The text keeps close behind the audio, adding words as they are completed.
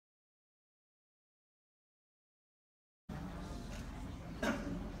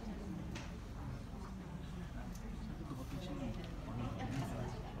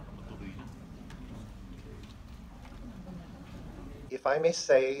if I may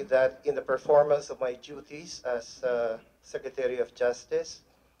say, that in the performance of my duties as Secretary of Justice,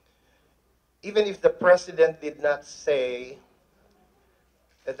 even if the President did not say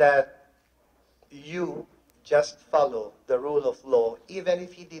that you just follow the rule of law, even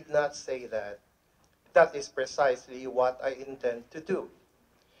if he did not say that, that is precisely what I intend to do,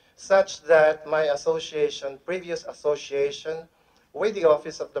 such that my association, previous association with the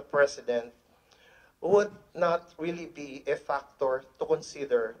Office of the President, would not really be a factor to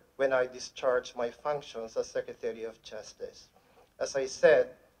consider when I discharge my functions as Secretary of Justice. As I said,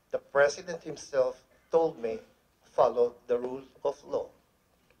 the President himself told me, follow the rule of law.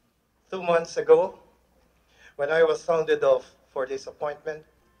 2 months ago, when I was sounded off for this appointment,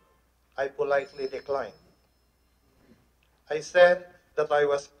 I politely declined. I said that I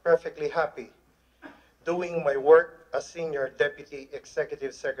was perfectly happy doing my work as Senior Deputy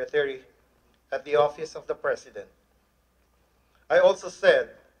Executive Secretary at the Office of the President. I also said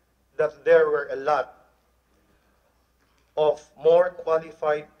that there were a lot of more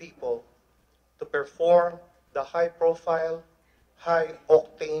qualified people to perform the high-profile,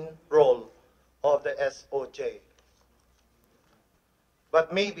 high-octane role of the SOJ.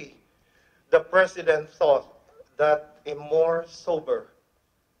 But maybe the President thought that a more sober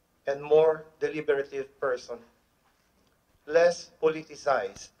and more deliberative person, less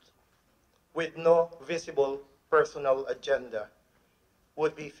politicized, with no visible personal agenda,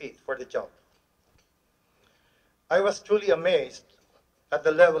 would be fit for the job. I was truly amazed at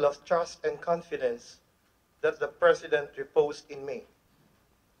the level of trust and confidence that the President reposed in me.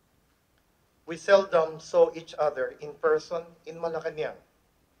 We seldom saw each other in person in Malacañang.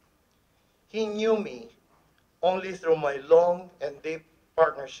 He knew me only through my long and deep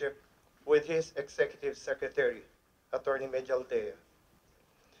partnership with his Executive Secretary, Attorney Medialdea,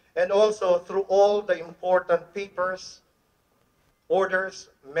 and also through all the important papers, orders,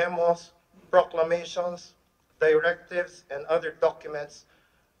 memos, proclamations, directives, and other documents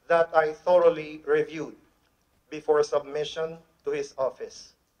that I thoroughly reviewed before submission to his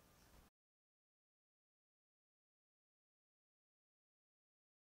office.